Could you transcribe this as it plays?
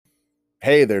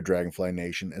Hey there, Dragonfly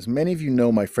Nation. As many of you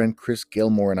know, my friend Chris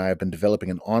Gilmore and I have been developing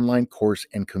an online course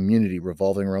and community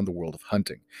revolving around the world of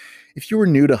hunting. If you are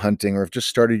new to hunting or have just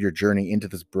started your journey into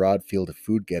this broad field of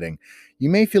food getting, you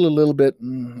may feel a little bit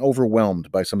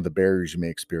overwhelmed by some of the barriers you may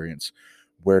experience.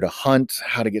 Where to hunt,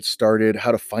 how to get started,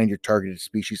 how to find your targeted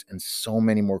species, and so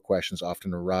many more questions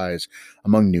often arise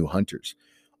among new hunters.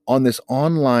 On this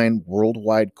online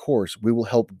worldwide course, we will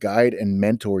help guide and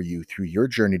mentor you through your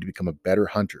journey to become a better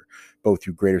hunter, both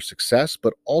through greater success,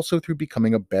 but also through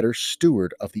becoming a better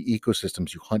steward of the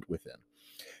ecosystems you hunt within.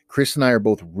 Chris and I are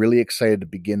both really excited to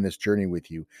begin this journey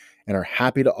with you and are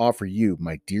happy to offer you,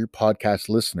 my dear podcast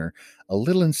listener, a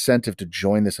little incentive to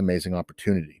join this amazing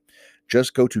opportunity.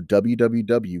 Just go to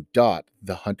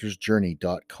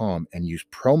www.thehuntersjourney.com and use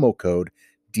promo code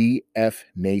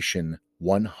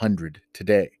DFNation100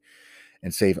 today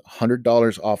and save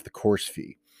 $100 off the course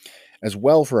fee. As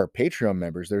well, for our Patreon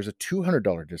members, there's a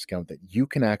 $200 discount that you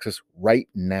can access right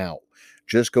now.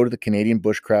 Just go to the Canadian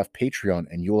Bushcraft Patreon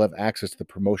and you'll have access to the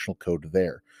promotional code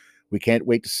there. We can't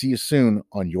wait to see you soon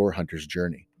on your hunter's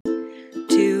journey.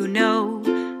 To know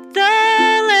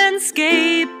the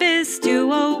landscape is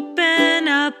to open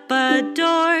up a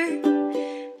door,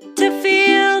 to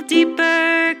feel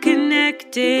deeper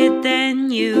connected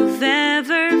than you've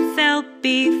ever felt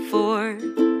before.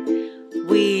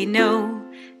 We know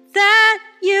that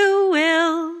you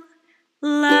will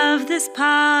love this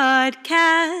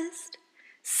podcast,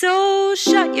 so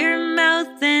shut your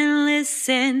mouth and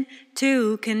listen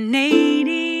to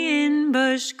Canadian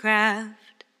Bushcraft.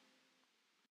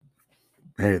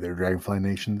 Hey there, Dragonfly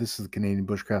Nation. This is the Canadian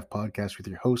Bushcraft Podcast with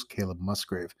your host, Caleb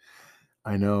Musgrave.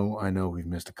 I know we've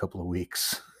missed a couple of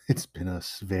weeks. It's been a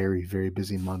very, very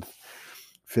busy month,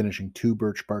 finishing 2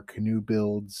 birch bark canoe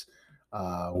builds,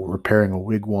 repairing a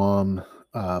wigwam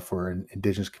for an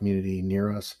Indigenous community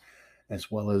near us,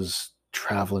 as well as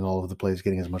traveling all over the place,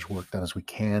 getting as much work done as we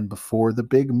can before the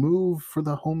big move for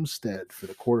the homestead, for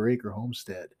the quarter-acre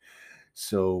homestead.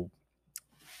 So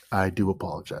I do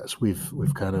apologize.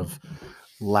 We've kind of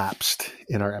lapsed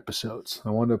in our episodes.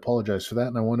 I want to apologize for that,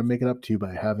 and I want to make it up to you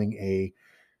by having a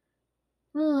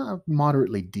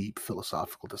moderately deep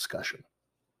philosophical discussion.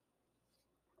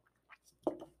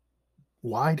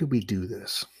 Why do we do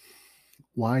this?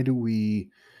 Why do we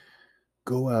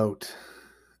go out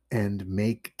and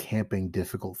make camping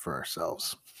difficult for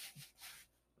ourselves?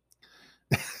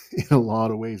 In a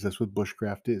lot of ways, that's what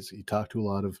bushcraft is. You talk to a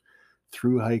lot of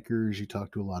through hikers, you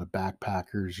talk to a lot of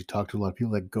backpackers, you talk to a lot of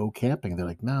people that go camping. They're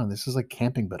like, no, this is like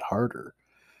camping but harder.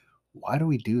 Why do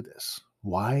we do this?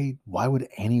 Why would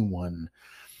anyone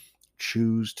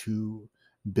choose to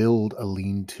build a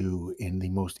lean-to in the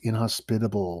most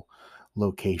inhospitable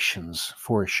locations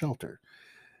for a shelter?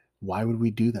 Why would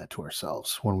we do that to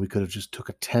ourselves when we could have just took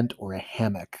a tent or a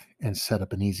hammock and set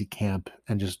up an easy camp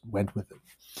and just went with it?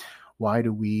 Why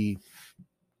do we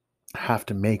have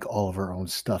to make all of our own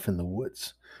stuff in the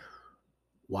woods?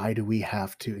 Why do we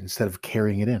have to, instead of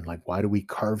carrying it in, like why do we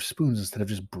carve spoons instead of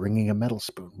just bringing a metal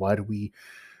spoon? Why do we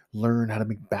learn how to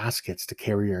make baskets to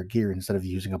carry our gear instead of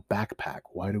using a backpack?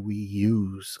 Why do we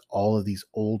use all of these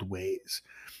old ways?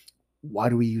 Why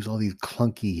do we use all these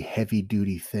clunky,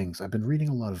 heavy-duty things? I've been reading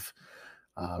a lot of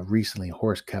recently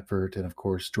Horace Kepfert and, of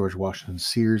course, George Washington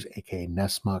Sears, a.k.a.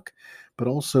 Nessmuck, but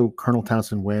also Colonel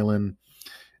Townsend Whalen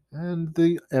and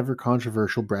the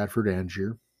ever-controversial Bradford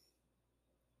Angier.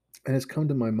 And it's come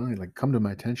to my mind, come to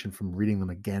my attention from reading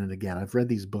them again and again. I've read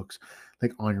these books,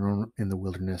 like On Your Own in the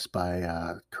Wilderness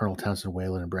by Colonel Townsend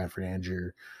Whalen and Bradford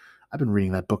Angier. I've been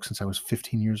reading that book since I was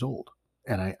 15 years old.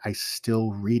 And I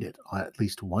still read it at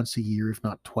least once a year, if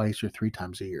not twice or 3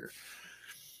 times a year.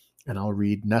 And I'll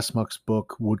read Nessmuck's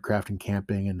book, Woodcraft and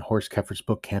Camping, and Horace Kepfert's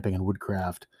book, Camping and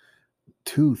Woodcraft,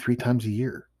 2-3 times a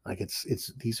year.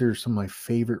 These are some of my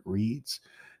favorite reads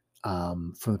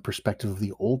from the perspective of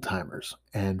the old timers.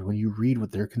 And when you read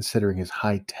what they're considering as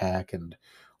high tech and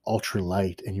ultra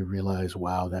light, and you realize,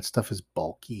 wow, that stuff is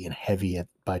bulky and heavy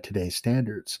by today's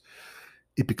standards,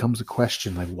 it becomes a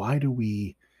question like, why do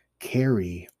we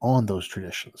carry on those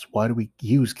traditions? Why do we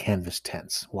use canvas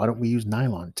tents? Why don't we use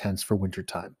nylon tents for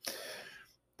wintertime?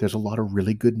 There's a lot of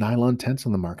really good nylon tents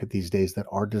on the market these days that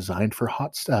are designed for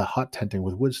hot tenting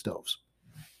with wood stoves.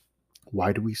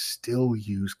 Why do we still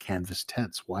use canvas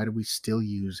tents? Why do we still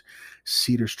use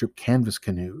cedar strip canvas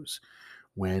canoes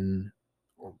when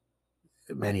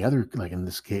many other, like in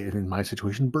this case, in my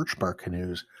situation, birch bark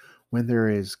canoes, when there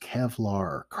is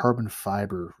Kevlar, carbon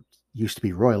fiber, used to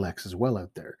be Royalex as well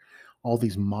out there, all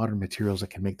these modern materials that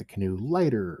can make the canoe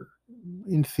lighter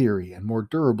in theory and more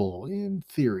durable in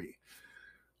theory?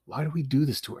 Why do we do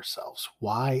this to ourselves?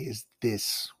 Why is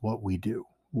this what we do?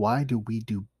 Why do we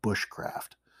do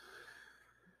bushcraft?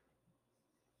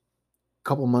 A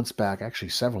couple months back, actually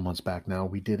several months back now,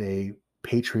 we did a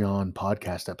Patreon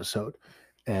podcast episode.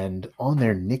 And on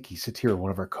there, Nikki Satira,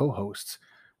 one of my co-hosts,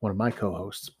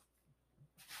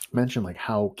 mentioned like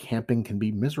how camping can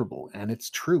be miserable. And it's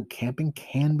true, camping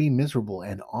can be miserable.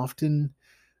 And often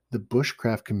the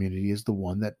bushcraft community is the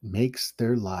one that makes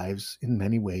their lives in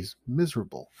many ways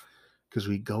miserable because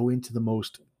we go into the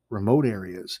most remote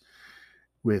areas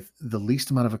with the least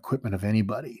amount of equipment of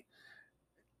anybody,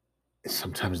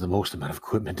 sometimes the most amount of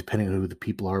equipment, depending on who the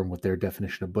people are and what their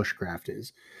definition of bushcraft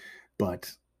is.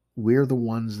 But we're the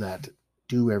ones that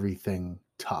do everything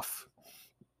tough.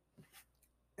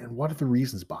 And what are the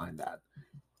reasons behind that?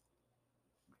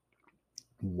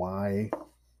 Why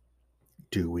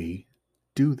do we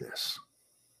do this?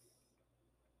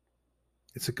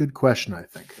 It's a good question, I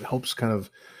think. It helps kind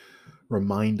of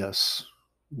remind us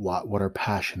what our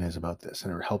passion is about this,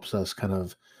 and it helps us kind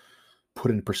of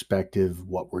put into perspective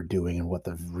what we're doing and what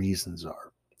the reasons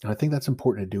are. And I think that's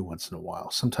important to do once in a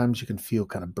while. Sometimes you can feel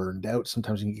kind of burned out.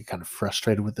 Sometimes you can get kind of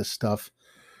frustrated with this stuff.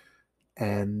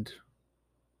 And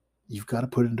you've got to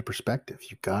put it into perspective.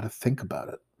 You've got to think about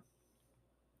it.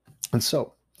 And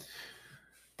so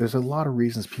there's a lot of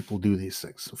reasons people do these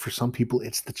things. For some people,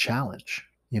 it's the challenge.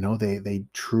 They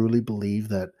truly believe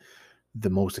that the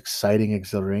most exciting,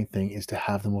 exhilarating thing is to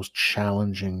have the most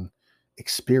challenging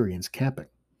experience camping.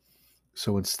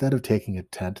 So instead of taking a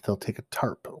tent, they'll take a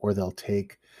tarp or they'll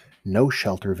take no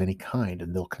shelter of any kind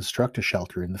and they'll construct a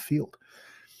shelter in the field.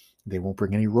 They won't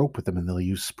bring any rope with them and they'll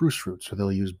use spruce roots or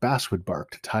they'll use basswood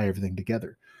bark to tie everything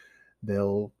together.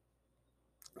 They'll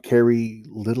carry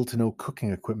little to no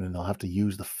cooking equipment and they'll have to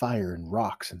use the fire and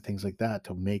rocks and things like that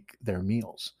to make their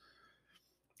meals.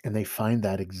 And they find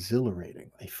that exhilarating.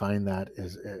 They find that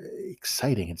as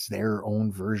exciting. It's their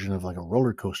own version of like a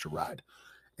roller coaster ride.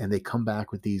 And they come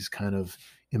back with these kind of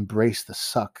embrace the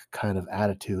suck kind of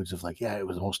attitudes of like, yeah, it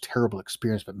was the most terrible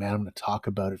experience, but man, I'm going to talk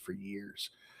about it for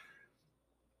years.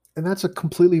 And that's a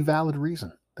completely valid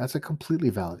reason. That's a completely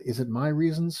valid. Is it my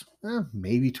reasons?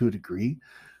 Maybe to a degree.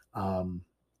 Um,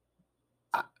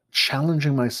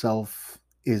 Challenging myself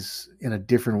is in a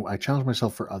different way. I challenge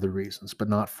myself for other reasons, but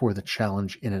not for the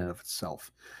challenge in and of itself.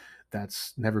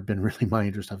 That's never been really my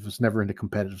interest. I was never into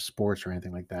competitive sports or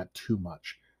anything like that too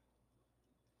much.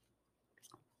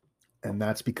 And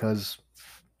that's because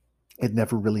it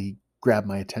never really grabbed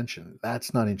my attention.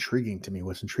 That's not intriguing to me.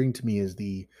 What's intriguing to me is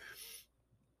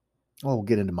we'll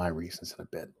get into my reasons in a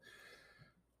bit.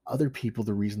 Other people,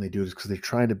 the reason they do it is because they're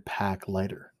trying to pack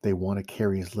lighter. They want to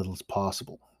carry as little as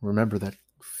possible. Remember that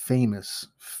famous,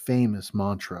 famous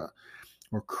mantra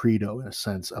or credo, in a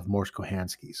sense, of Morse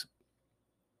Kohansky's.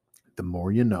 The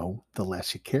more you know, the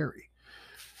less you carry.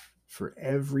 For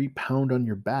every pound on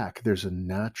your back, there's a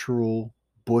natural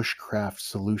bushcraft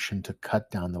solution to cut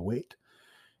down the weight.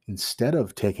 Instead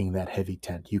of taking that heavy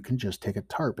tent, you can just take a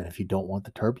tarp. And if you don't want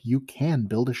the tarp, you can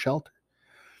build a shelter.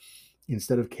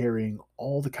 Instead of carrying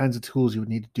all the kinds of tools you would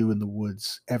need to do in the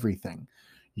woods, everything,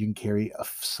 you can carry a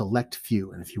select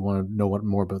few. And if you want to know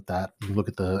more about that, you look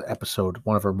at the episode,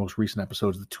 one of our most recent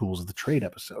episodes, the Tools of the Trade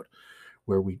episode,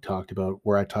 where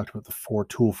I talked about the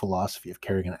 4-tool philosophy of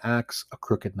carrying an axe, a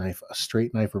crooked knife, a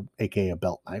straight knife, or aka a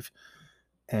belt knife,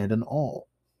 and an awl,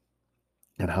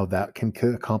 and how that can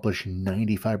accomplish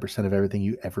 95% of everything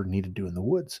you ever need to do in the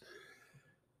woods.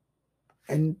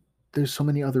 And there's so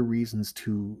many other reasons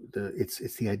to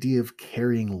it's the idea of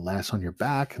carrying less on your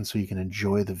back, and so you can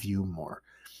enjoy the view more.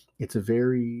 It's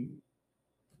an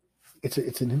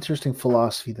interesting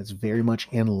philosophy that's very much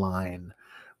in line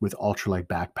with ultralight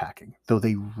backpacking, though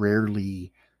they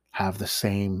rarely have the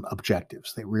same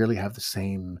objectives. They rarely have the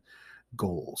same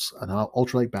goals. An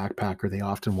ultralight backpacker, they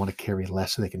often want to carry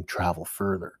less so they can travel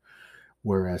further,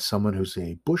 whereas someone who's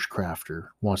a bushcrafter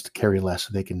wants to carry less so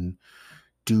they can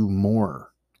do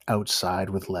more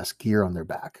outside with less gear on their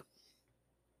back.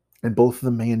 And both of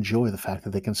them may enjoy the fact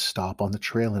that they can stop on the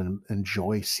trail and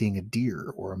enjoy seeing a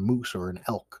deer or a moose or an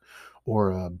elk or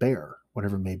a bear,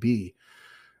 whatever it may be,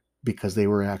 because they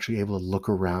were actually able to look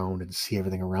around and see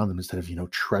everything around them instead of,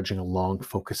 trudging along,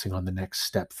 focusing on the next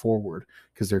step forward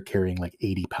because they're carrying like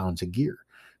 80 pounds of gear.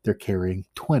 They're carrying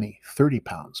 20, 30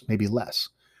 pounds, maybe less.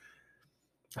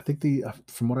 I think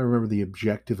from what I remember, the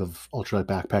objective of ultralight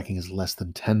backpacking is less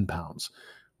than 10 pounds,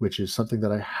 which is something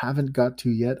that I haven't got to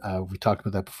yet. We talked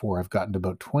about that before. I've gotten to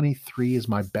about 23 is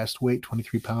my best weight,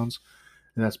 23 pounds.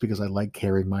 And that's because I like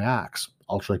carrying my axe.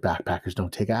 Ultralight backpackers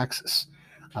don't take axes.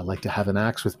 I like to have an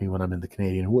axe with me when I'm in the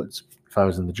Canadian woods. If I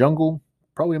was in the jungle,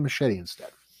 probably a machete instead.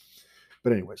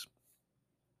 But anyways,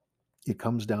 it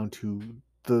comes down to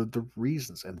the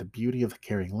reasons and the beauty of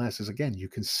carrying less is, again, you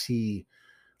can see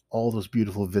all those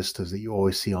beautiful vistas that you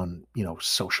always see on,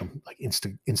 social, like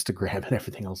Instagram and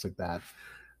everything else like that,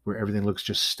 where everything looks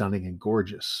just stunning and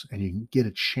gorgeous, and you can get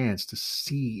a chance to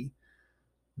see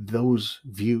those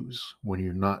views when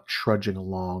you're not trudging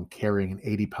along carrying an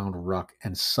 80-pound ruck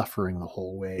and suffering the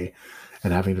whole way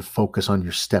and having to focus on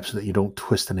your steps so that you don't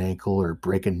twist an ankle or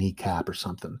break a kneecap or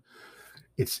something.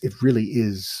 It really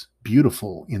is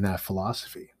beautiful in that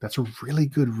philosophy. That's a really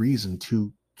good reason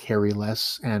to carry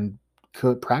less and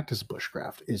could practice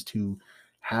bushcraft, is to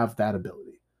have that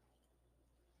ability.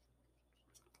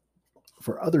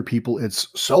 For other people, it's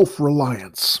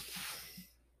self-reliance.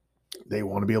 They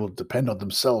want to be able to depend on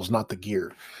themselves, not the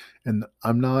gear. And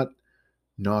I'm not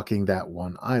knocking that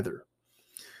one either.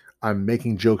 I'm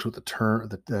making jokes with the term,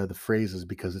 the phrases,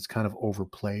 because it's kind of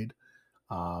overplayed.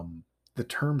 The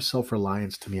term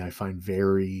self-reliance to me, I find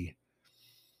very,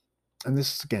 and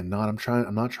this is again not,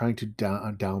 I'm not trying to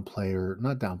downplay, or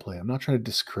not downplay. I'm not trying to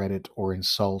discredit or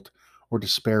insult or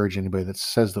disparage anybody that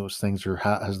says those things or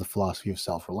has the philosophy of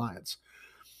self-reliance.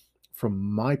 From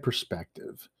my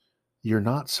perspective, you're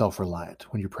not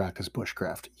self-reliant when you practice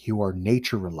bushcraft. You are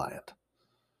nature reliant.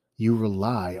 You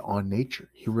rely on nature.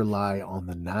 You rely on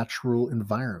the natural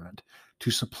environment to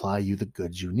supply you the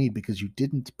goods you need because you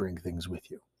didn't bring things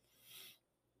with you.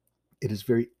 It is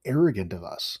very arrogant of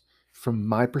us, from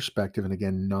my perspective, and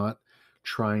again, not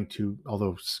trying to,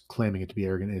 although claiming it to be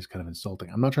arrogant is kind of insulting.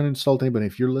 I'm not trying to insult anybody.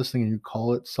 If you're listening and you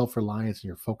call it self-reliance and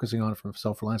you're focusing on it from a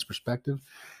self-reliance perspective,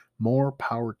 more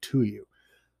power to you.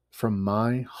 From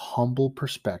my humble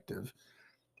perspective,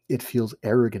 it feels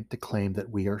arrogant to claim that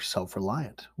we are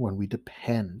self-reliant when we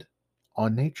depend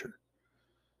on nature.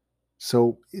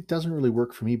 So it doesn't really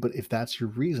work for me, but if that's your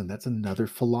reason, that's another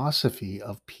philosophy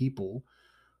of people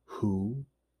who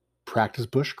practice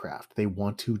bushcraft. They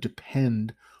want to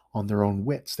depend on their own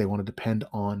wits. They want to depend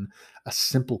on a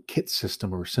simple kit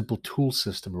system or a simple tool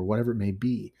system or whatever it may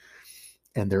be,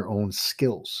 and their own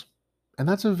skills. And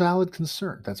that's a valid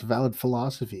concern. That's a valid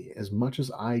philosophy. As much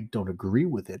as I don't agree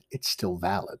with it, it's still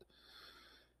valid.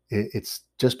 It's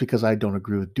just because I don't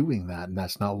agree with doing that, and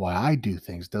that's not why I do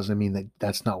things, doesn't mean that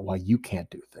that's not why you can't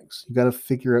do things. You got to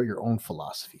figure out your own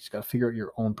philosophies. You got to figure out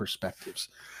your own perspectives.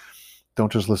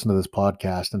 Don't just listen to this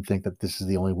podcast and think that this is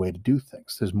the only way to do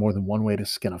things. There's more than one way to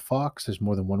skin a fox. There's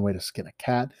more than one way to skin a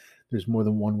cat. There's more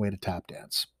than one way to tap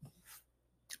dance,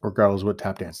 regardless of what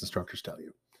tap dance instructors tell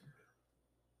you.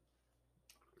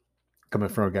 Coming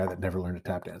from a guy that never learned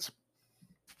to tap dance.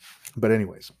 But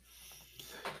anyways,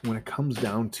 when it comes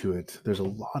down to it, there's a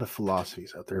lot of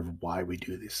philosophies out there of why we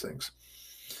do these things.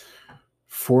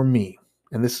 For me,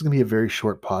 and this is going to be a very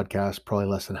short podcast, probably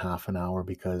less than half an hour,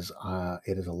 because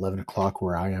it is 11 o'clock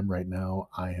where I am right now.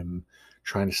 I am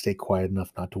trying to stay quiet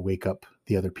enough not to wake up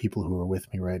the other people who are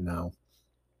with me right now.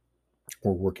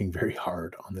 We're working very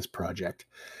hard on this project,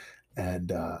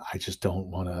 and I just don't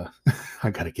want to. I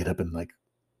got to get up in like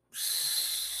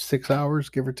 6 hours,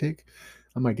 give or take.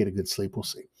 I might get a good sleep. We'll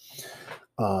see.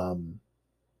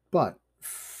 But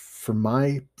for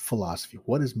my philosophy,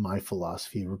 what is my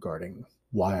philosophy regarding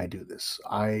why I do this?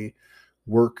 I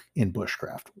work in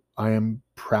bushcraft. I am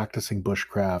practicing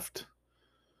bushcraft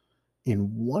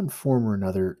in one form or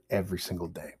another every single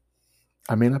day.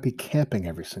 I may not be camping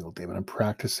every single day, but I'm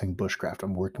practicing bushcraft.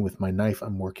 I'm working with my knife.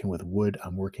 I'm working with wood.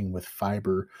 I'm working with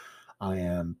fiber. I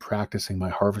am practicing my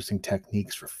harvesting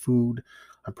techniques for food.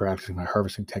 I'm practicing my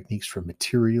harvesting techniques for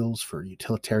materials, for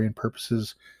utilitarian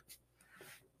purposes.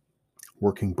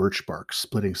 Working birch bark,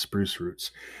 splitting spruce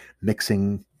roots,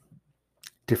 mixing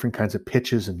different kinds of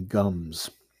pitches and gums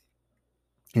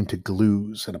into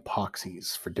glues and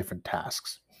epoxies for different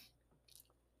tasks.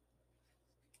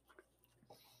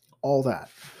 All that,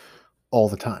 all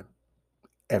the time,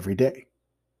 every day.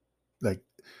 Like,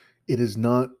 it is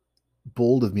not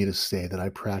bold of me to say that I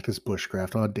practice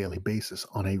bushcraft on a daily basis,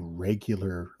 on a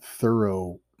regular,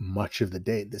 thorough, much of the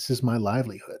day. This is my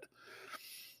livelihood.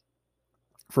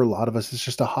 For a lot of us, it's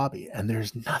just a hobby, and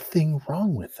there's nothing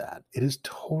wrong with that. It is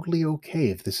totally okay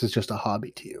if this is just a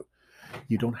hobby to you.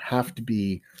 You don't have to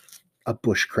be a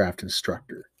bushcraft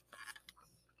instructor.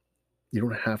 You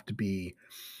don't have to be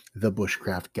the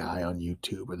bushcraft guy on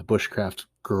YouTube or the bushcraft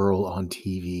girl on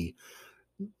TV.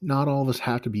 Not all of us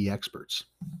have to be experts.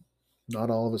 Not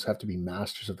all of us have to be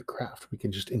masters of the craft. We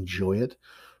can just enjoy it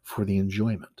for the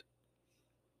enjoyment.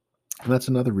 And that's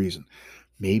another reason.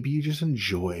 Maybe you just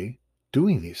enjoy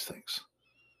doing these things.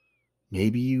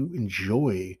 Maybe you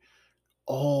enjoy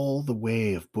all the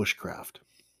way of bushcraft.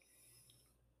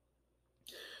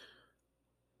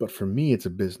 But for me, it's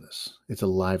a business. It's a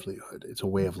livelihood. It's a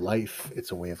way of life. It's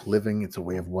a way of living. It's a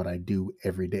way of what I do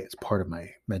every day. It's part of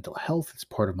my mental health. It's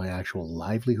part of my actual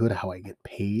livelihood, how I get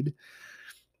paid.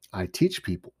 I teach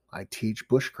people. I teach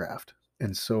bushcraft.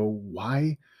 And so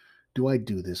why do I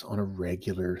do this on a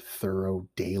regular, thorough,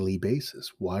 daily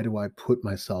basis? Why do I put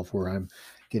myself where I'm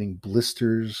getting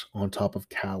blisters on top of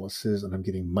calluses and I'm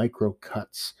getting micro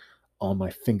cuts on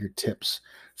my fingertips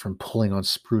from pulling on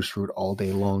spruce root all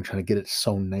day long, trying to get it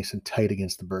sewn nice and tight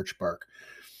against the birch bark?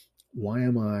 Why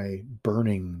am I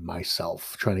burning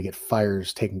myself trying to get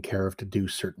fires taken care of to do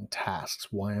certain tasks?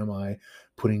 Why am I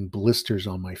putting blisters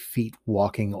on my feet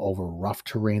walking over rough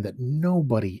terrain that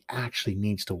nobody actually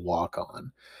needs to walk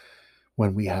on,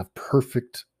 when we have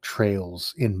perfect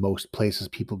trails in most places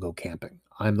people go camping?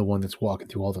 I'm the one that's walking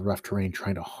through all the rough terrain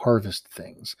trying to harvest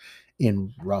things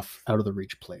in rough, out of the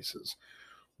reach places.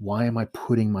 Why am I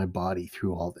putting my body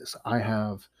through all this? I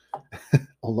have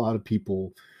a lot of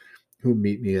people who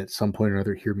meet me at some point or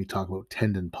other hear me talk about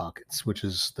tendon pockets, which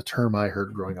is the term I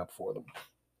heard growing up for them.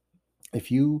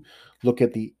 If you look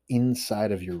at the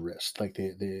inside of your wrist, like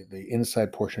the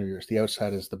inside portion of your wrist, the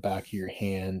outside is the back of your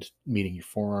hand meeting your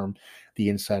forearm. The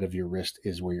inside of your wrist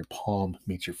is where your palm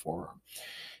meets your forearm.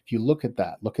 If you look at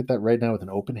that right now with an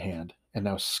open hand, and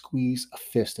now squeeze a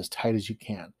fist as tight as you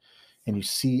can, and you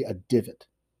see a divot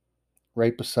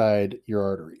right beside your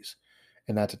arteries.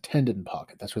 And that's a tendon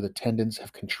pocket. That's where the tendons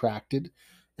have contracted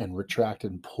and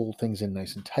retracted and pull things in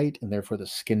nice and tight, and therefore the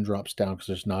skin drops down because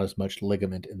there's not as much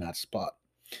ligament in that spot.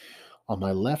 On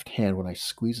my left hand, when I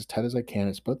squeeze as tight as I can,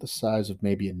 it's about the size of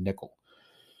maybe a nickel.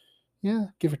 Yeah,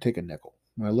 give or take a nickel.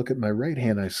 When I look at my right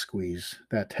hand, I squeeze,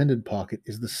 that tendon pocket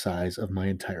is the size of my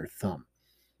entire thumb.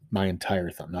 My entire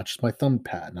thumb, not just my thumb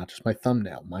pad, not just my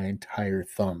thumbnail. My entire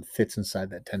thumb fits inside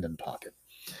that tendon pocket.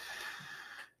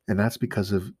 And that's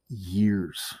because of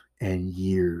years and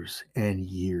years and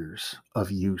years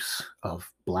of use of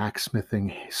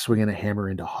blacksmithing, swinging a hammer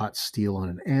into hot steel on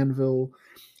an anvil,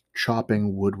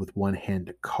 chopping wood with one hand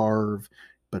to carve,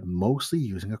 but mostly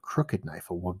using a crooked knife,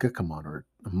 a wagakamon or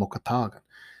a mokatagan,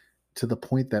 to the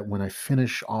point that when I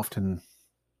finish often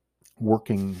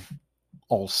working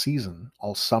all season,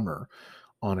 all summer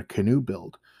on a canoe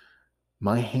build,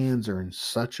 my hands are in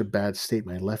such a bad state.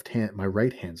 My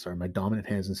right hand, sorry, my dominant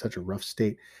hand is in such a rough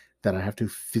state that I have to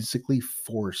physically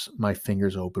force my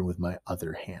fingers open with my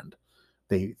other hand.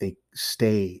 They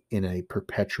stay in a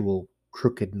perpetual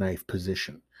crooked knife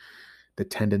position. The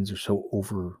tendons are so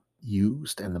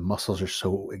overused and the muscles are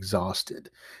so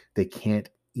exhausted. They can't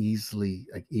easily,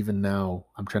 like, even now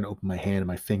I'm trying to open my hand and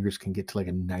my fingers can get to like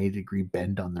a 90-degree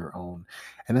bend on their own.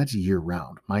 And that's year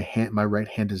round. My right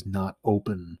hand does not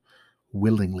open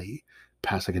willingly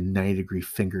past like a 90-degree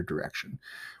finger direction,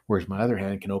 whereas my other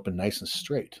hand can open nice and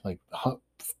straight, like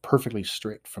perfectly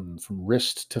straight from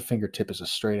wrist to fingertip is a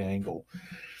straight angle,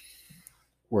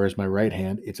 whereas my right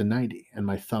hand, it's a 90, and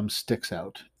my thumb sticks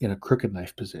out in a crooked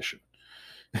knife position.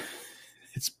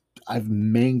 it's I've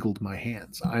mangled my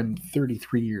hands. I'm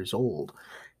 33 years old,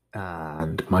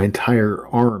 and my entire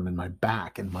arm and my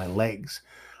back and my legs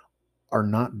are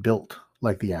not built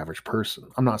like the average person.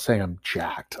 I'm not saying I'm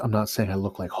jacked. I'm not saying I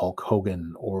look like Hulk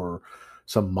Hogan or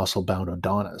some muscle bound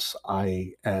Adonis.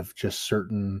 I have just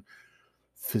certain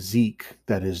physique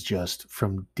that is just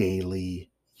from daily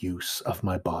use of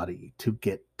my body to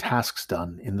get tasks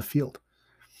done in the field.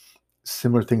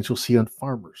 Similar things you'll see on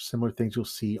farmers, similar things you'll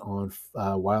see on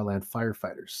wildland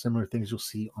firefighters, similar things you'll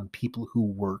see on people who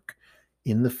work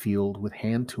in the field with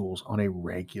hand tools on a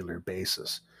regular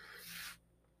basis.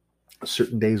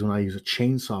 Certain days when I use a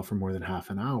chainsaw for more than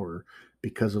half an hour,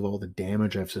 because of all the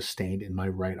damage I've sustained in my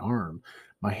right arm,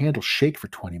 my hand will shake for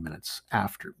 20 minutes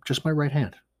after. Just my right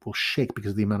hand will shake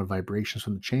because of the amount of vibrations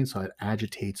from the chainsaw. It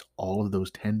agitates all of those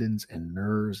tendons and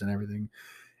nerves and everything.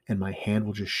 And my hand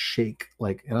will just shake,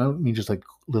 like, and I don't mean just like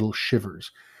little shivers.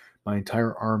 My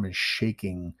entire arm is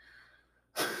shaking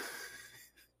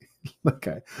like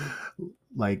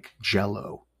like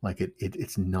jello. Like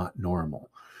it's not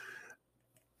normal.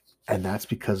 And that's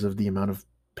because of the amount of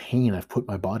pain I've put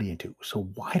my body into. So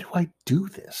why do I do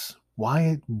this?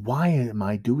 Why am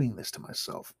I doing this to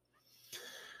myself?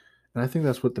 And I think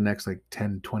that's what the next like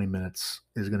 10, 20 minutes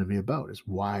is going to be about, is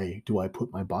why do I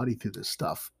put my body through this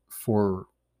stuff for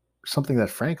something that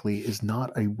frankly is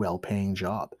not a well-paying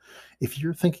job. If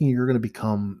you're thinking you're going to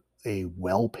become a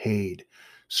well-paid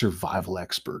survival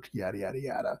expert, yada yada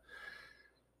yada,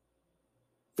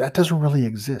 that doesn't really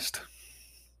exist.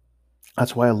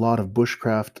 That's why a lot of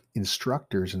bushcraft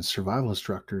instructors and survival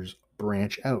instructors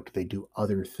branch out. They do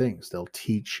other things. They'll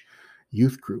teach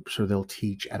youth groups, or they'll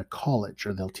teach at a college,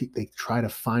 or they try to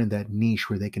find that niche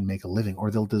where they can make a living,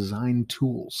 or they'll design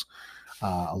tools.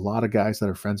 A lot of guys that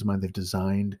are friends of mine, they've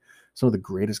designed some of the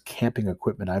greatest camping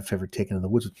equipment I've ever taken in the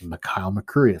woods with Mikhail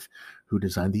Merkuriev, who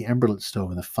designed the Emberlit stove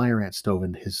and the Fire Ant stove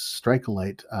and his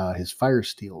Strikolite, his fire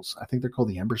steels. I think they're called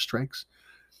the Ember Strikes,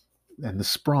 and the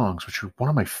Sprongs, which are one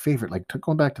of my favorite. Like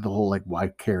going back to the whole like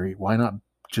why not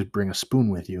just bring a spoon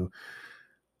with you?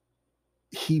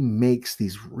 He makes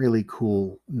these really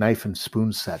cool knife and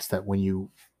spoon sets that when you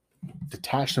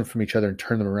detach them from each other and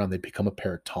turn them around, they become a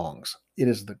pair of tongs. It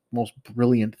is the most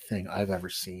brilliant thing I've ever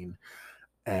seen.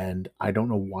 And I don't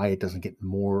know why it doesn't get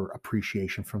more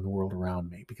appreciation from the world around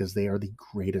me, because they are the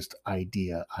greatest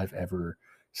idea I've ever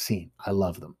seen. I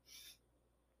love them.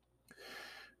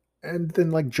 And then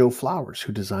like Joe Flowers,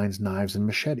 who designs knives and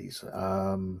machetes.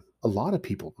 A lot of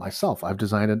people, myself, I've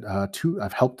designed two.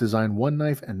 I've helped design one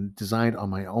knife and designed on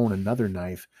my own another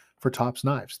knife for Tops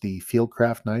Knives, the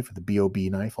Fieldcraft knife, the BOB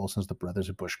knife, also known as the Brothers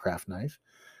of Bushcraft knife.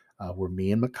 Where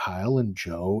me and Mikhail and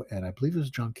Joe and I believe it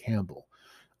was John Campbell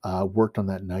worked on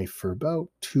that knife for about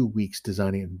 2 weeks,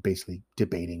 designing and basically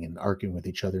debating and arguing with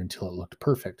each other until it looked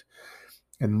perfect.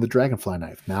 And the Dragonfly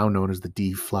knife, now known as the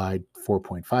D-Fly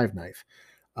 4.5 knife,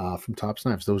 from Tops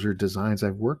Knives. Those are designs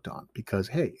I've worked on because,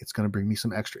 hey, it's going to bring me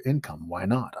some extra income. Why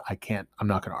not? I'm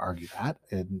not going to argue that.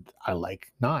 And I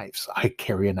like knives. I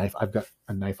carry a knife. I've got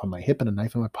a knife on my hip and a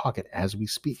knife in my pocket as we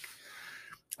speak.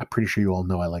 I'm pretty sure you all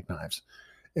know I like knives.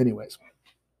 Anyways,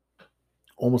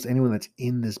 almost anyone that's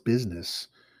in this business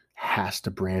has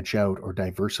to branch out or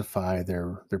diversify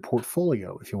their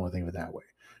portfolio, if you want to think of it that way.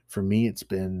 For me, it's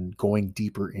been going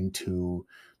deeper into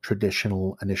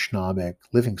traditional Anishinaabeg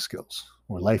living skills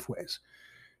or life ways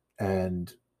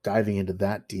and diving into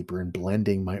that deeper and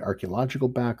blending my archaeological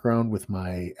background with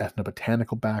my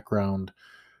ethnobotanical background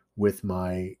with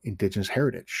my indigenous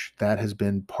heritage. That has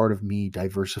been part of me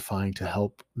diversifying to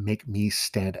help make me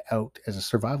stand out as a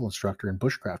survival instructor and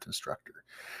bushcraft instructor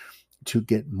to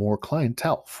get more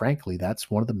clientele. Frankly,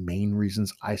 that's one of the main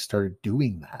reasons I started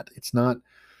doing that. It's not,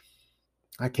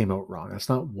 I came out wrong. That's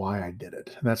not why I did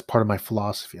it. And that's part of my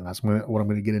philosophy. And that's what I'm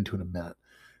going to get into in a minute.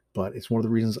 But it's one of the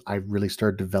reasons I really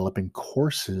started developing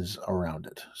courses around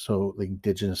it. So, like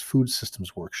indigenous food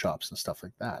systems workshops and stuff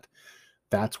like that.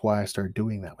 That's why I started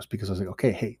doing that, was because I was like,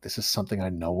 okay, hey, this is something I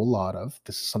know a lot of.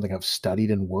 This is something I've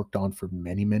studied and worked on for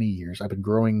many, many years. I've been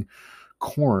growing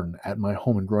corn at my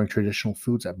home and growing traditional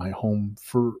foods at my home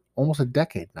for almost a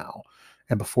decade now.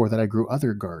 And before that, I grew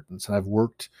other gardens. And I've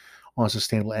worked on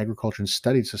sustainable agriculture and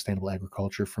studied sustainable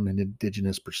agriculture from an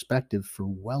indigenous perspective for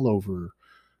well over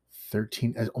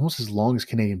 13, almost as long as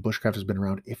Canadian bushcraft has been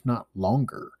around, if not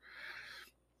longer.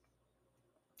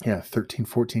 Yeah, 13,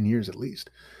 14 years at least.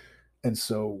 And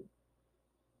so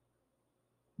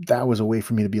that was a way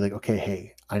for me to be like, okay,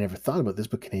 hey, I never thought about this,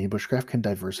 but Canadian bushcraft can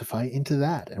diversify into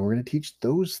that. And we're going to teach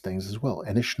those things as well.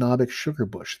 Anishinaabe sugar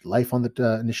bush, life on the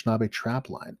Anishinaabe trap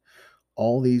line,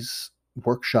 all these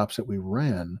workshops that we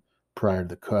ran prior to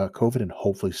the COVID and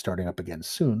hopefully starting up again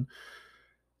soon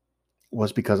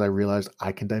was because I realized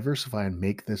I can diversify and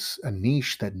make this a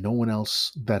niche that no one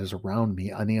else that is around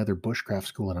me, any other bushcraft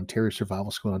school in Ontario,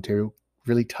 survival school in Ontario,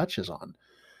 really touches on.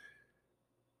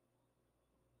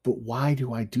 But why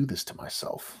do I do this to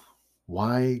myself?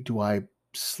 Why do I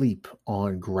sleep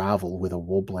on gravel with a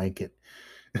wool blanket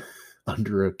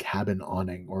under a cabin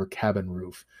awning or a cabin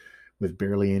roof with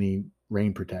barely any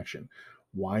rain protection?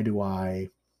 Why do I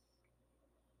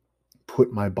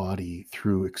put my body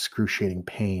through excruciating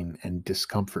pain and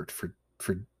discomfort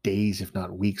for days, if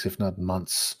not weeks, if not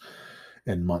months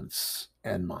and months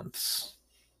and months?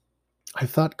 I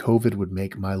thought COVID would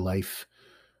make my life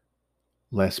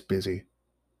less busy.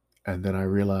 And then I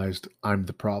realized I'm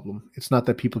the problem. It's not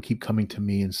that people keep coming to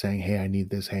me and saying, hey, I need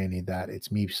this, hey, I need that.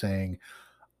 It's me saying,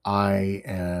 I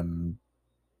am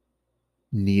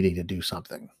needing to do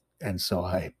something. And so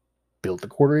I built a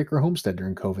quarter-acre homestead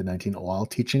during COVID-19 while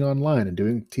teaching online and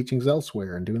doing teachings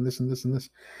elsewhere and doing this and this and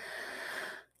this.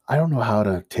 I don't know how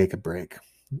to take a break.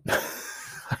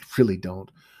 I really don't.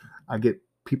 I get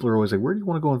people are always like, where do you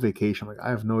want to go on vacation? I'm like,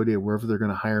 I have no idea. Wherever they're going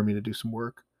to hire me to do some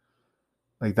work.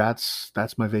 Like that's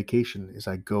my vacation, is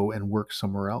I go and work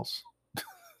somewhere else.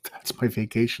 That's my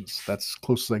vacations. That's as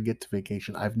close as I get to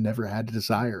vacation. I've never had a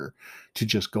desire to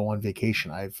just go on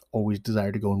vacation. I've always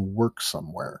desired to go and work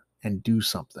somewhere and do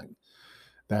something.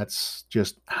 That's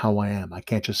just how I am. I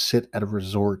can't just sit at a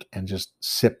resort and just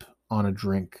sip on a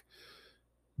drink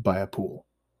by a pool.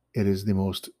 It is the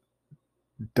most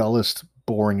dullest,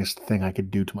 boringest thing I could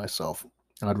do to myself.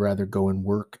 I'd rather go and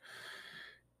work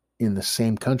in the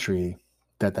same country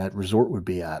that resort would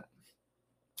be at.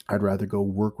 I'd rather go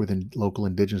work with local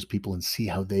indigenous people and see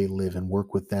how they live and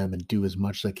work with them and do as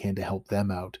much as I can to help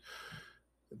them out.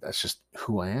 That's just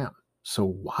who I am. So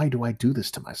why do I do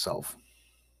this to myself?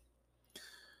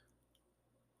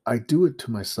 I do it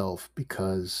to myself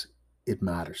because it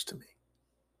matters to me.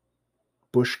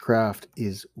 Bushcraft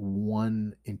is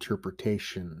one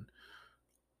interpretation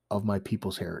of my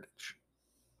people's heritage.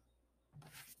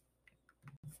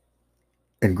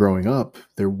 And growing up,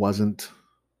 there wasn't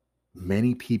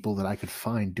many people that I could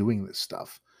find doing this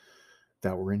stuff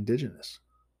that were indigenous.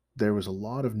 There was a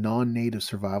lot of non-native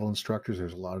survival instructors.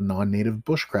 There's a lot of non-native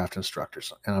bushcraft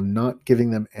instructors, and I'm not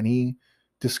giving them any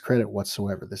discredit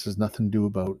whatsoever. This has nothing to do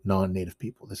about non-native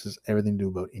people. This is everything to do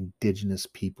about indigenous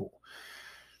people.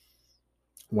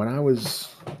 When I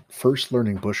was first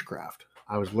learning bushcraft,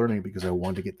 I was learning because I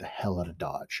wanted to get the hell out of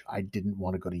Dodge. I didn't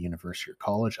want to go to university or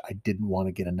college. I didn't want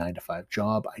to get a 9 to 5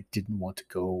 job. I didn't want to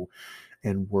go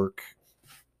and work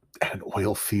at an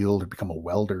oil field or become a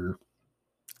welder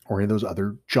or any of those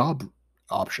other job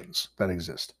options that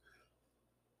exist.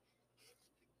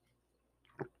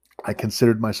 I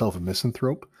considered myself a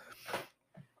misanthrope.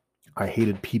 I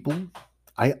hated people.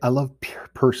 I love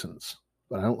persons,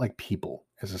 but I don't like people.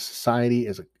 As a society,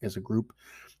 as a group,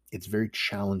 it's very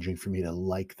challenging for me to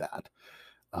like that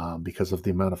because of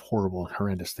the amount of horrible and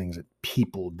horrendous things that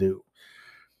people do.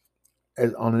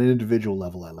 On an individual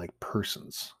level, I like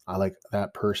persons. I like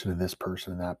that person and this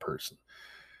person and that person.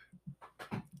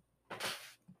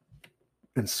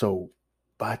 And so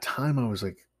by the time I was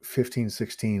like 15,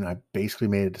 16, I basically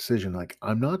made a decision like,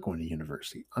 I'm not going to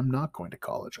university. I'm not going to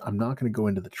college. I'm not going to go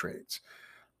into the trades.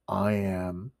 I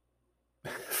am,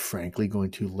 frankly,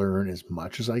 going to learn as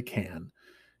much as I can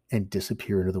and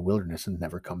disappear into the wilderness and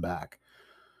never come back.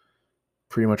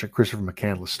 Pretty much a Christopher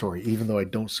McCandless story, even though I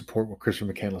don't support what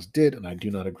Christopher McCandless did, and I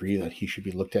do not agree that he should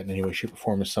be looked at in any way, shape, or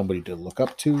form as somebody to look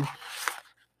up to.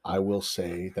 I will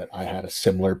say that I had a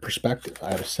similar perspective.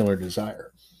 I had a similar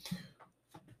desire.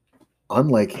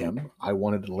 Unlike him, I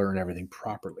wanted to learn everything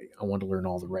properly. I wanted to learn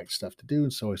all the right stuff to do.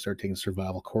 And so I started taking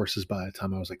survival courses by the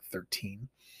time I was like 13.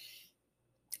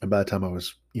 And by the time I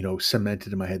was,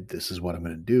 cemented in my head, this is what I'm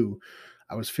going to do,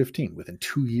 I was 15. Within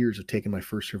 2 years of taking my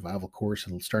first survival course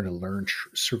and starting to learn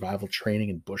survival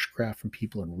training and bushcraft from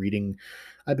people and reading,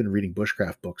 I've been reading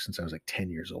bushcraft books since I was like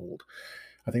 10 years old.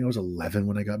 I think I was 11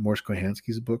 when I got Morse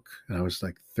Kohansky's book, and I was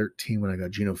like 13 when I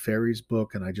got Gino Ferry's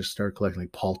book, and I just started collecting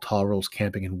like Paul Tauro's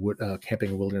Camping and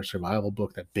Wilderness Survival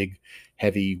book, that big,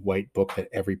 heavy white book that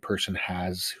every person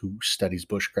has who studies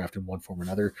bushcraft in one form or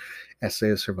another, Essay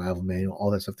of Survival Manual,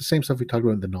 all that stuff. The same stuff we talked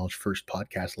about in the Knowledge First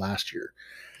podcast last year.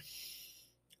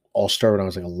 All started when I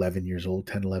was like 11 years old,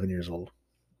 10, 11 years old.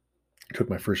 I took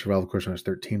my first survival course when I was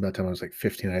 13. By the time I was like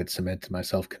 15, I had cemented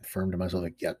myself, confirmed to myself,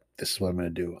 like, yep, this is what I'm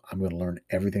going to do. I'm going to learn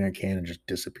everything I can and just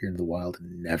disappear into the wild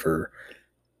and never,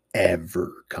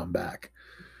 ever come back.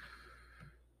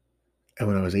 And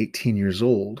when I was 18 years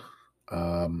old,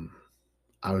 I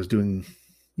was doing,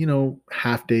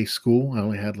 half-day school. I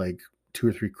only had like 2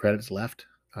 or 3 credits left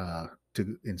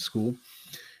in school.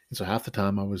 And so half the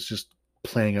time I was just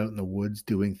playing out in the woods,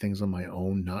 doing things on my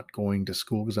own, not going to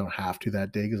school because I don't have to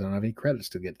that day because I don't have any credits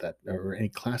to get that or any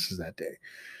classes that day.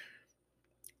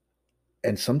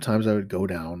 And sometimes I would go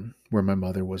down where my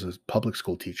mother was a public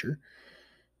school teacher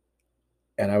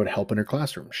and I would help in her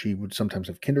classroom. She would sometimes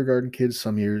have kindergarten kids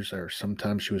some years, or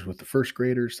sometimes she was with the first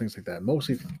graders, things like that,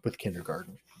 mostly with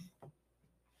kindergarten.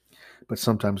 But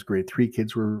sometimes grade 3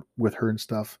 kids were with her and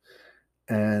stuff.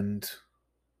 And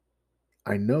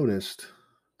I noticed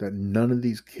that none of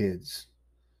these kids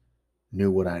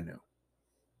knew what I knew.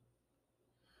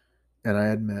 And I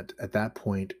had met at that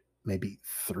point maybe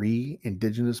 3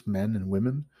 indigenous men and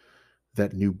women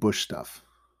that knew bush stuff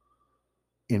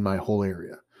in my whole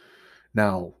area.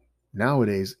 Now,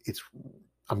 nowadays,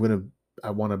 I want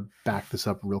to back this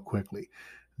up real quickly.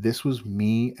 This was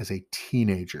me as a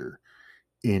teenager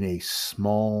in a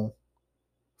small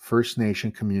First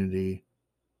Nation community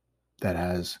that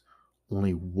has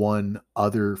only one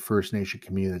other First Nation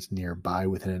community that's nearby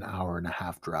within an hour and a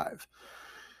half drive.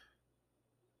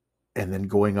 And then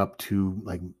going up to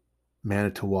like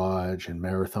Manitowaj and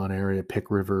Marathon area,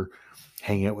 Pick River,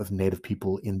 hanging out with Native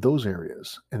people in those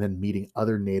areas, and then meeting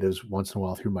other Natives once in a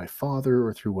while through my father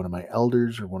or through one of my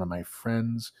elders or one of my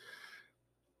friends.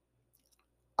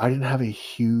 I didn't have a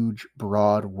huge,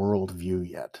 broad world view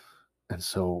yet. And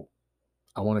so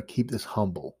I want to keep this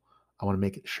humble. I want to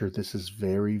make sure this is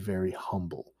very, very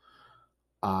humble.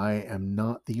 I am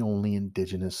not the only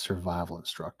Indigenous survival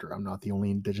instructor. I'm not the only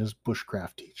Indigenous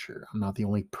bushcraft teacher. I'm not the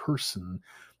only person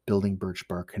building birch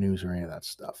bark canoes or any of that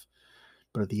stuff.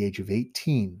 But at the age of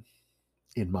 18,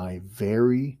 In my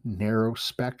very narrow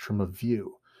spectrum of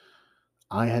view,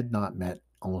 I had not met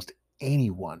almost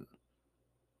anyone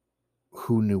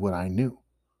who knew what I knew.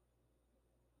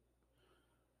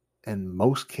 And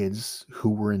most kids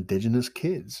who were indigenous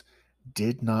kids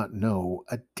did not know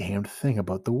a damn thing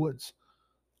about the woods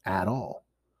at all.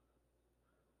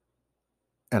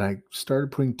 And I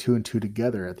started putting two and two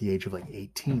together at the age of like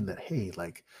 18 that, hey,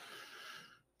 like,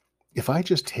 if I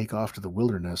just take off to the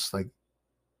wilderness, like,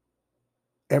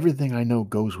 everything I know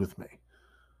goes with me.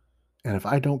 And if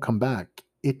I don't come back,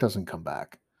 it doesn't come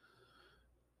back.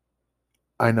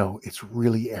 I know it's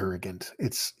really arrogant.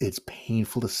 It's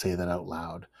painful to say that out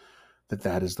loud, that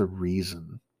that is the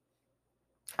reason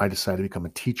I decided to become a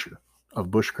teacher of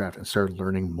bushcraft and started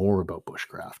learning more about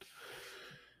bushcraft,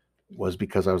 was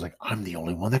because I was like, I'm the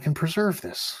only one that can preserve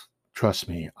this. Trust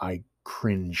me, I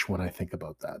cringe when I think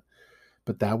about that.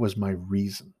 But that was my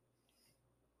reason.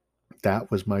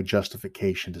 That was my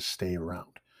justification to stay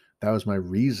around. That was my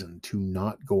reason to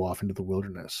not go off into the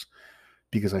wilderness,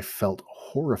 because I felt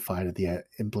horrified at the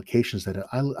implications that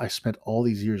I spent all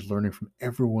these years learning from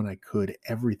everyone I could,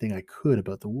 everything I could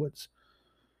about the woods.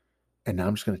 And now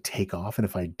I'm just going to take off. And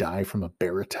if I die from a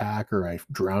bear attack or I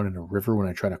drown in a river when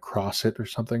I try to cross it or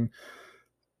something,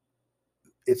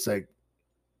 it's like,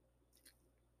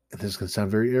 this is going to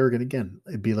sound very arrogant again.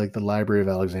 It'd be like the Library of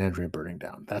Alexandria burning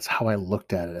down. That's how I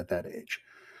looked at it at that age.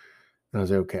 And I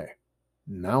was like, okay,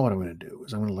 now what I'm going to do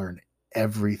is I'm going to learn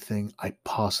everything I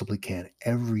possibly can,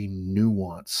 every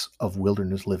nuance of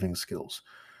wilderness living skills,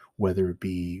 whether it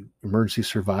be emergency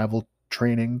survival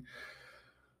training,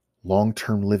 long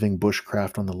term living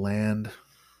bushcraft on the land,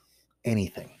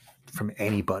 anything from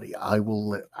anybody. I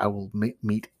will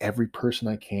meet every person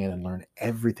I can and learn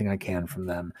everything I can from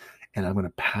them, and I'm going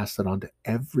to pass that on to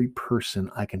every person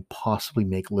I can possibly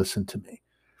make listen to me.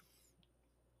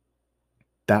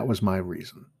 That was my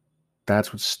reason.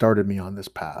 That's what started me on this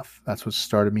path. That's what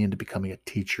started me into becoming a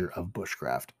teacher of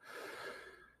bushcraft.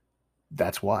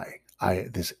 That's why I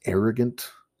this arrogant,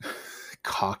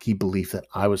 cocky belief that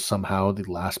I was somehow the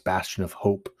last bastion of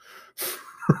hope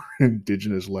for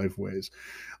indigenous lifeways.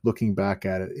 Looking back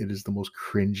at it, it is the most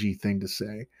cringy thing to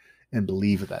say and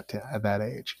believe at that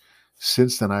age.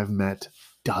 Since then, I've met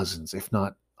dozens, if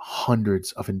not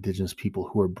hundreds, of indigenous people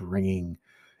who are bringing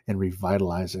and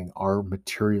revitalizing our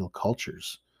material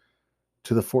cultures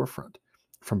to the forefront.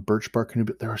 From birch bark canoe,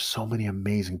 there are so many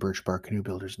amazing birch bark canoe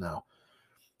builders now.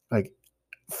 Like,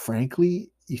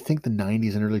 frankly, you think the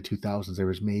 90s and early 2000s, there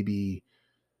was maybe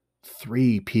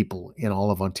three people in all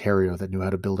of Ontario that knew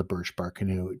how to build a birch bark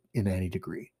canoe in any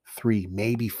degree. Three,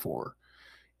 maybe four.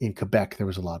 In Quebec, there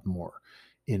was a lot more.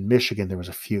 In Michigan, there was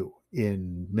a few.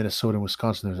 In Minnesota and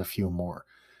Wisconsin, there was a few more.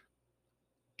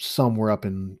 Somewhere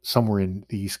in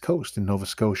the East Coast, in Nova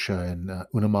Scotia and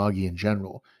Unama'ki in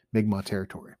general, Mi'kmaq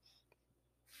territory,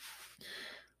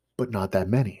 but not that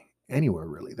many anywhere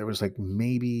really. There was like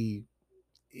maybe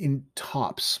in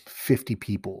tops 50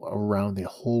 people around the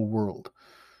whole world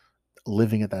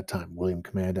living at that time. William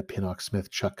Commanda, Pinnock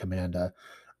Smith, Chuck Commanda,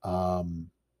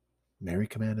 um, Mary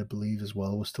Commanda, I believe, as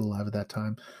well, was still alive at that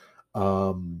time.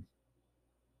 Um,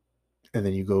 and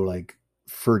then you go like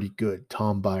Ferdy Good,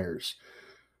 Tom Byers,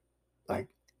 like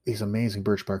these amazing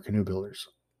birch bark canoe builders.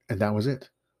 And that was it.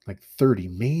 Like 30,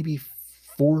 maybe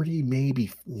 40,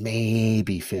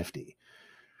 maybe 50.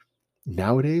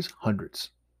 Nowadays,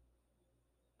 hundreds.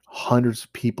 Hundreds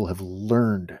of people have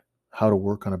learned how to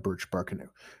work on a birch bark canoe.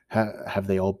 Have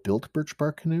they all built birch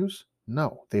bark canoes?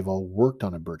 No, they've all worked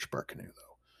on a birch bark canoe,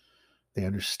 though. They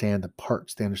understand the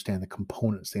parts, they understand the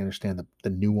components, they understand the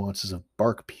nuances of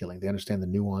bark peeling, they understand the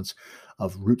nuance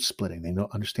of root splitting, they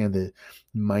understand the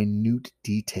minute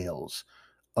details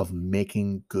of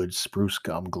making good spruce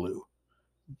gum glue.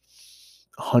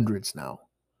 Hundreds now,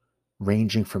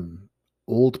 ranging from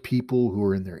old people who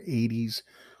are in their 80s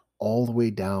all the way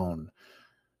down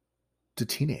to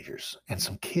teenagers and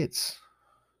some kids.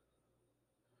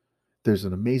 There's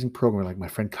an amazing program like my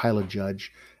friend Kyla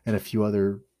Judge and a few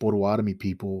other Potawatomi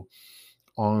people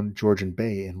on Georgian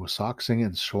Bay in Wissahickon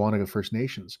and Shawanaga First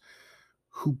Nations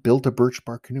who built a birch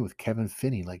bark canoe with Kevin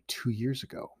Finney like 2 years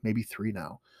ago, maybe three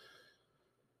now.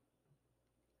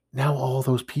 Now all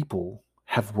those people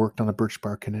have worked on a birch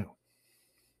bark canoe.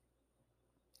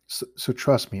 So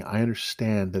trust me, I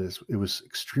understand that it was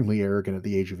extremely arrogant at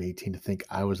the age of 18 to think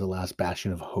I was the last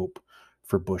bastion of hope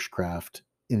for bushcraft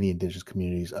in the indigenous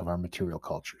communities of our material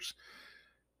cultures.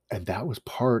 And that was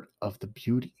part of the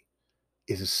beauty,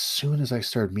 is as soon as I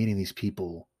started meeting these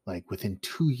people, like within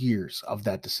 2 years of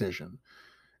that decision,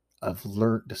 of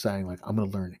deciding like I'm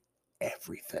going to learn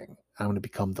everything. I'm going to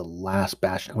become the last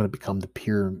bastion. I'm going to become the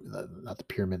pyramid, not the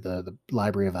pyramid, the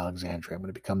Library of Alexandria. I'm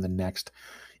going to become the next,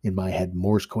 in my head,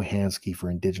 Morse Kohansky for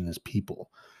indigenous people.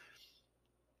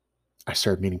 I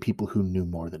started meeting people who knew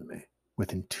more than me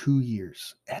within 2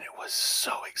 years, and it was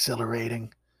so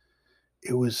exhilarating.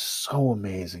 It was so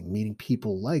amazing meeting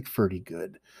people like Ferdy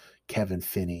Good, Kevin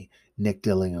Finney, Nick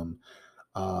Dillingham.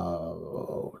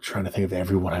 Trying to think of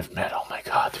everyone I've met. Oh my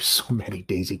God, there's so many.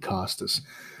 Daisy Costas,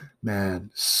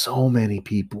 man, so many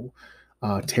people.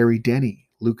 Terry Denny,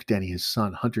 Luke Denny, his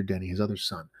son, Hunter Denny, his other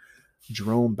son,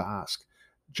 Jerome Basque,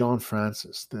 John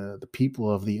Francis, the people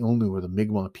of the Ulnu or the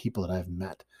Mi'kmaq people that I've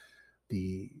met,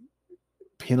 the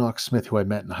Pinnock Smith who I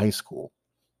met in high school,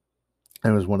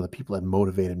 and was one of the people that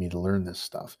motivated me to learn this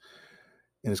stuff,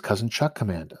 and his cousin Chuck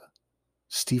Commanda,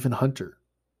 Stephen Hunter,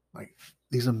 like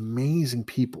these amazing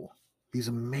people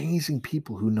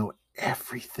who know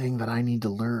everything that I need to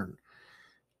learn.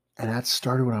 And that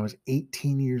started when I was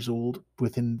 18 years old.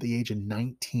 Within the age of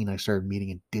 19, I started meeting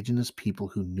indigenous people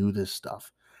who knew this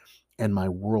stuff, and my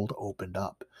world opened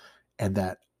up. And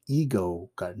that ego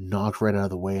got knocked right out of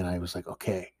the way. And I was like,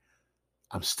 okay,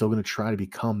 I'm still going to try to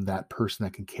become that person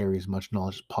that can carry as much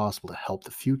knowledge as possible to help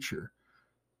the future.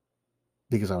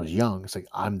 Because I was young, it's like,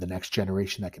 I'm the next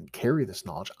generation that can carry this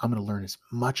knowledge. I'm going to learn as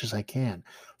much as I can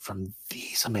from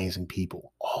these amazing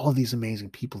people, all of these amazing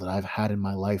people that I've had in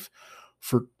my life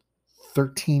for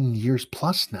 13 years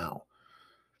plus now.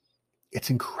 It's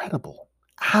incredible,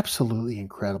 absolutely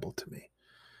incredible to me.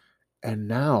 And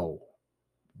now,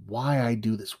 why I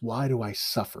do this, why do I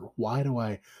suffer? Why do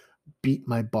I beat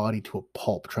my body to a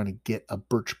pulp trying to get a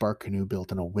birch bark canoe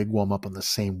built and a wigwam up on the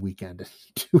same weekend,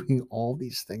 doing all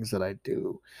these things that I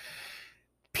do?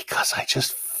 Because I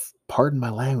just, pardon my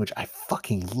language, I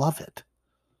fucking love it.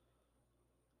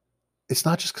 It's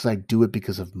not just because I do it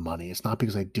because of money. It's not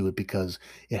because I do it because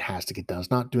it has to get done.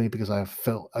 It's not doing it because I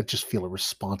just feel a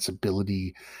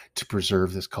responsibility to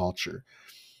preserve this culture.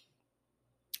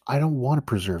 I don't want to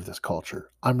preserve this culture.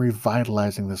 I'm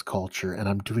revitalizing this culture, and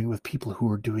I'm doing it with people who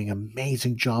are doing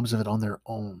amazing jobs of it on their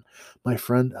own. My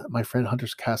friend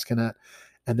Hunter's Cascanet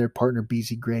and their partner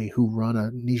BZ Gray, who run a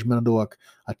Nijmanadoak,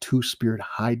 a two-spirit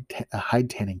hide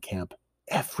tanning camp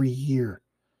every year,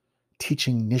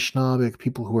 teaching Nishnabek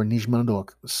people who are Nijmanadoak,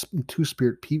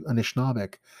 two-spirit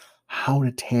Nishnabek, how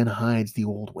to tan hides the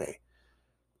old way.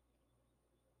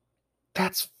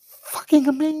 That's fucking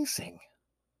amazing.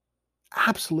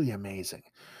 Absolutely amazing.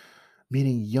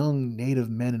 Meeting young native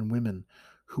men and women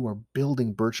who are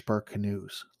building birch bark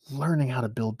canoes, learning how to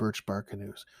build birch bark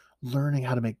canoes, learning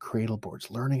how to make cradle boards,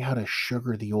 learning how to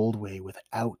sugar the old way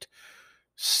without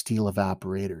steel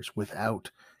evaporators,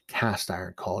 without cast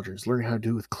iron cauldrons, learning how to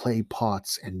do it with clay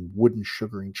pots and wooden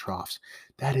sugaring troughs.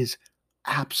 That is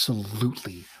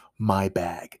absolutely my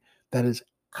bag. That is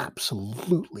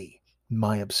absolutely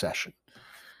my obsession.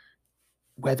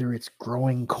 Whether it's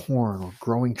growing corn or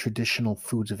growing traditional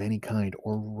foods of any kind,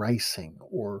 or ricing,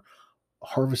 or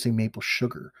harvesting maple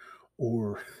sugar,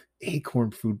 or acorn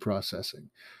food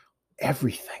processing,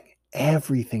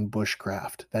 everything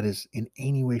bushcraft that is in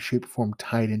any way, shape, or form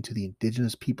tied into the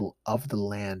indigenous people of the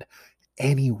land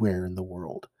anywhere in the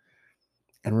world.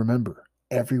 And remember,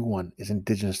 everyone is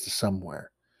indigenous to somewhere.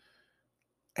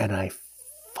 And I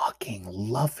fucking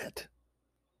love it.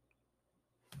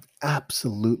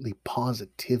 Absolutely,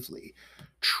 positively,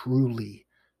 truly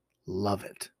love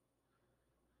it.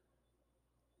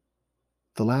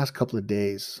 The last couple of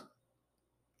days,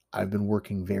 I've been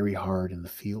working very hard in the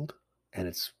field, and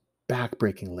it's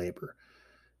back-breaking labor,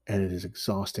 and it is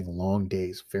exhausting, long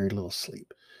days, very little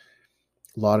sleep,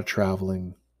 a lot of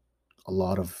traveling, a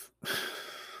lot of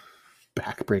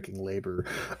back-breaking labor,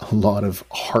 a lot of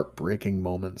heartbreaking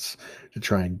moments to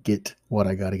try and get what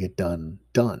I got to get done.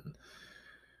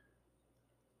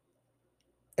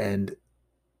 And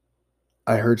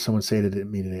I heard someone say to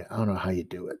me today, I don't know how you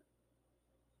do it.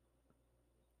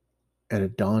 And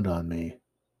it dawned on me,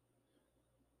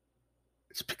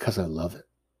 it's because I love it.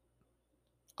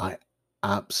 I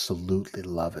absolutely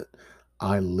love it.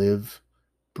 I live,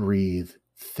 breathe,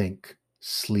 think,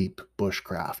 sleep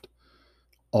bushcraft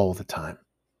all the time.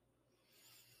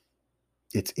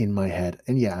 It's in my head.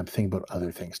 And yeah, I'm thinking about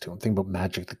other things too. I'm thinking about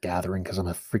Magic the Gathering because I'm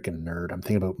a freaking nerd. I'm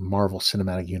thinking about Marvel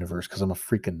Cinematic Universe because I'm a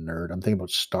freaking nerd. I'm thinking about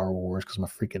Star Wars because I'm a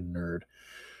freaking nerd.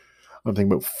 I'm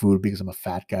thinking about food because I'm a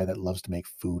fat guy that loves to make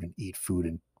food and eat food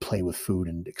and play with food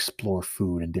and explore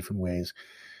food in different ways.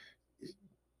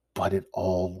 But it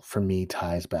all, for me,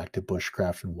 ties back to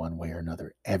bushcraft in one way or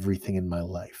another. Everything in my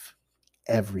life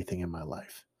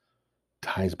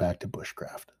ties back to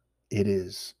bushcraft. It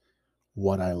is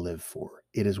what I live for.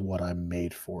 It is what I'm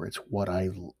made for. It's what I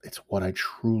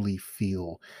truly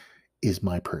feel is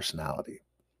my personality.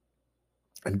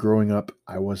 And growing up,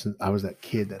 I was that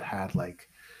kid that had like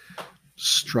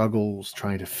struggles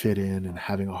trying to fit in and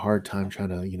having a hard time trying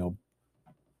to,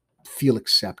 feel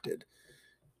accepted.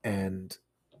 And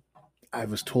I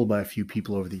was told by a few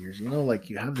people over the years, like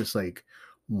you have this like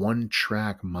one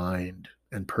track mind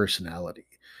and personality.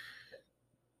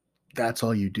 That's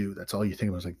all you do. That's all you think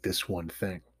about is like this one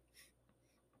thing.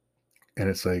 And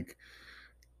it's like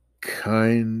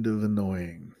kind of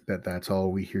annoying that that's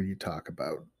all we hear you talk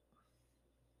about.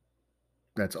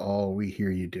 That's all we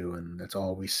hear you doing. That's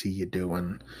all we see you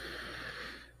doing.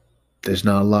 There's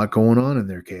not a lot going on in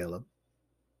there, Caleb.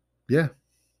 Yeah.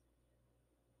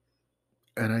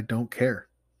 And I don't care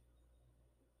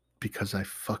because I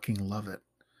fucking love it.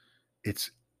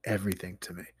 It's everything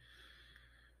to me.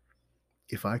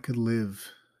 If I could live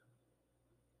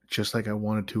just like I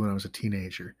wanted to when I was a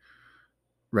teenager,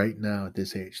 right now at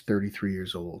this age, 33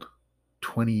 years old,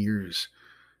 20 years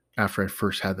after I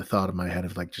first had the thought in my head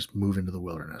of like just move into the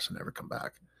wilderness and never come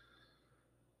back,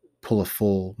 pull a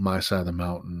full My Side of the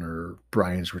Mountain or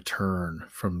Brian's Return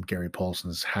from Gary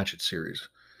Paulson's Hatchet series,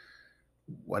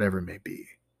 whatever it may be,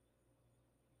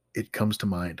 it comes to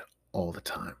mind all the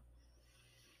time.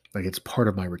 Like it's part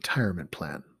of my retirement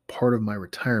plan. Part of my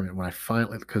retirement when I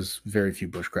finally, because very few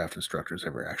bushcraft instructors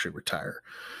ever actually retire.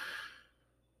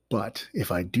 But if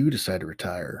I do decide to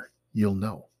retire, you'll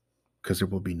know because there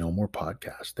will be no more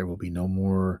podcasts. There will be no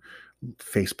more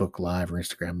Facebook Live or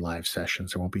Instagram Live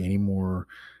sessions. There won't be any more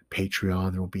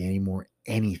Patreon. There won't be any more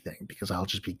anything because I'll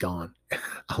just be gone.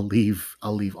 I'll leave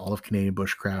all of Canadian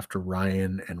Bushcraft to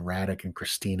Ryan and Radek and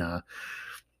Christina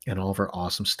and all of our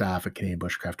awesome staff at Canadian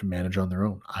Bushcraft to manage on their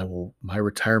own. My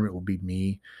retirement will be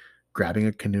me grabbing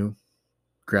a canoe,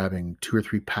 grabbing 2 or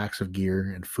 3 packs of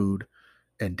gear and food,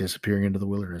 and disappearing into the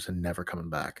wilderness and never coming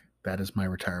back. That is my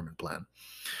retirement plan.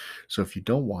 So if you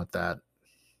don't want that,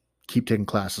 keep taking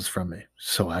classes from me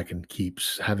so I can keep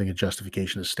having a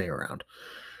justification to stay around.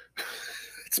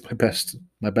 It's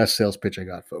my best sales pitch I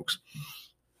got, folks.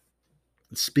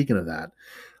 Speaking of that,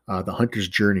 the hunter's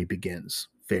journey begins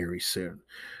very soon.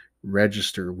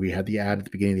 Register. We had the ad at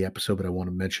the beginning of the episode, but I want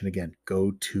to mention again,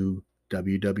 go to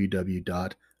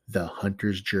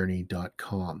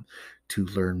www.thehuntersjourney.com to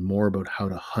learn more about how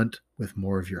to hunt with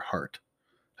more of your heart,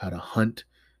 how to hunt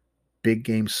big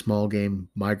game, small game,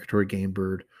 migratory game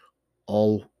bird,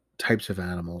 all types of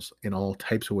animals in all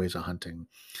types of ways of hunting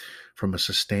from a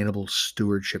sustainable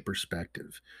stewardship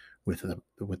perspective with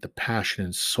the passion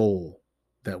and soul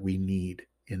that we need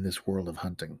in this world of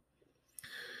hunting.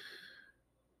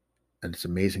 And it's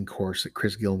an amazing course that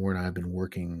Chris Gilmore and I have been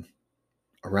working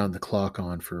around the clock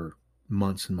on for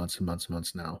months and months and months and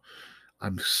months now.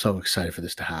 I'm so excited for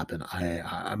this to happen.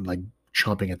 I'm like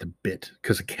chomping at the bit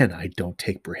because again, I don't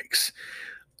take breaks.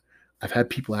 I've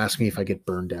had people ask me if I get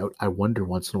burned out. I wonder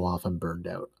once in a while if I'm burned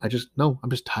out. I'm just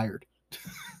tired.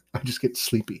 I just get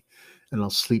sleepy and I'll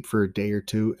sleep for a day or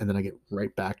two and then I get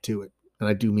right back to it. And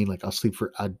I do mean like I'll sleep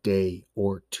for a day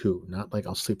or two, not like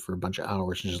I'll sleep for a bunch of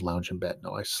hours and just lounge in bed.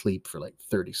 No, I sleep for like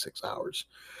 36 hours.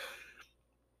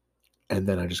 And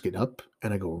then I just get up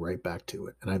and I go right back to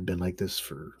it. And I've been like this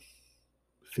for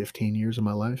 15 years of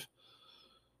my life.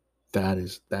 That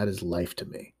is life to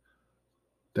me.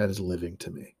 That is living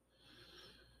to me.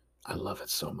 I love it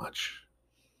so much.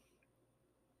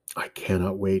 I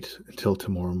cannot wait until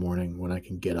tomorrow morning when I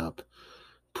can get up,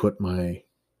 put my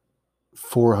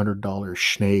 $400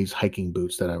 Schnee's hiking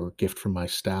boots that I were gift from my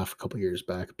staff a couple years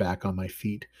back on my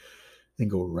feet, and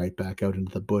go right back out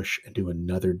into the bush and do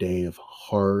another day of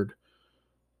hard,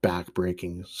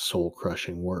 back-breaking,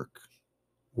 soul-crushing work,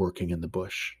 working in the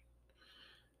bush.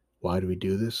 Why do we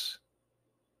do this?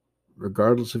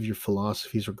 Regardless of your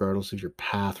philosophies, regardless of your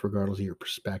path, regardless of your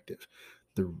perspective,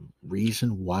 the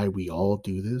reason why we all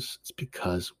do this is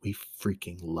because we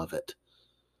freaking love it.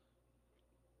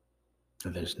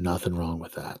 And there's nothing wrong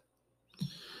with that.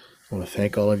 I want to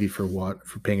thank all of you for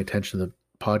paying attention to the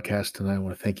podcast tonight. I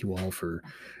want to thank you all for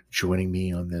joining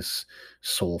me on this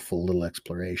soulful little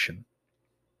exploration.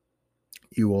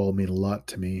 You all mean a lot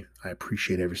to me. I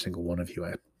appreciate every single one of you.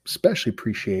 I especially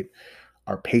appreciate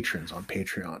our patrons on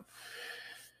Patreon.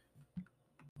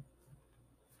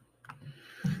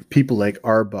 People like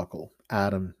Arbuckle,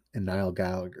 Adam, and Niall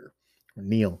Gallagher. Or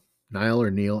Neil. Niall or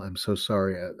Neil, I'm so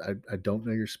sorry. I don't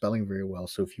know your spelling very well.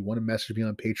 So if you want to message me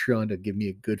on Patreon to give me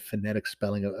a good phonetic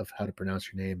spelling of how to pronounce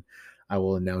your name, I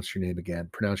will pronounce your name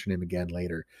again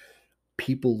later.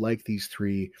 People like these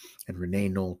three and Renee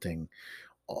Nolting,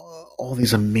 all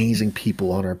these amazing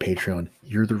people on our Patreon.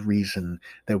 You're the reason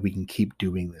that we can keep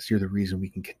doing this. You're the reason we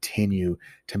can continue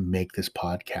to make this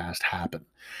podcast happen.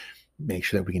 Make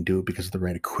sure that we can do it because of the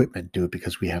right equipment, do it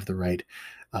because we have the right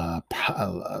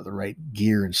the right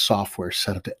gear and software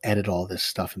set up to edit all this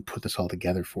stuff and put this all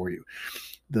together for you.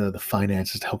 The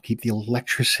finances to help keep the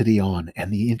electricity on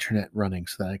and the internet running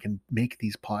so that I can make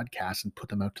these podcasts and put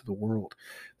them out to the world.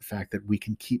 The fact that we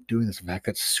can keep doing this, the fact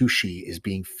that sushi is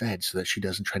being fed so that she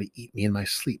doesn't try to eat me in my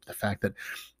sleep, the fact that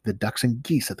the ducks and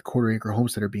geese at the quarter acre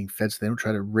homestead are being fed so they don't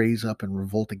try to raise up and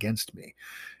revolt against me.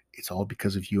 It's all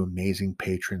because of you amazing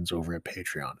patrons over at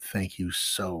Patreon. Thank you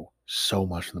so, so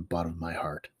much from the bottom of my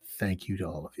heart. Thank you to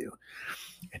all of you.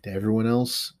 And to everyone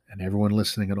else and everyone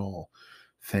listening at all,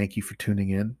 thank you for tuning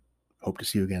in. Hope to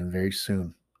see you again very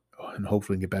soon. And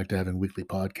hopefully get back to having weekly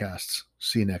podcasts.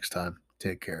 See you next time.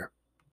 Take care.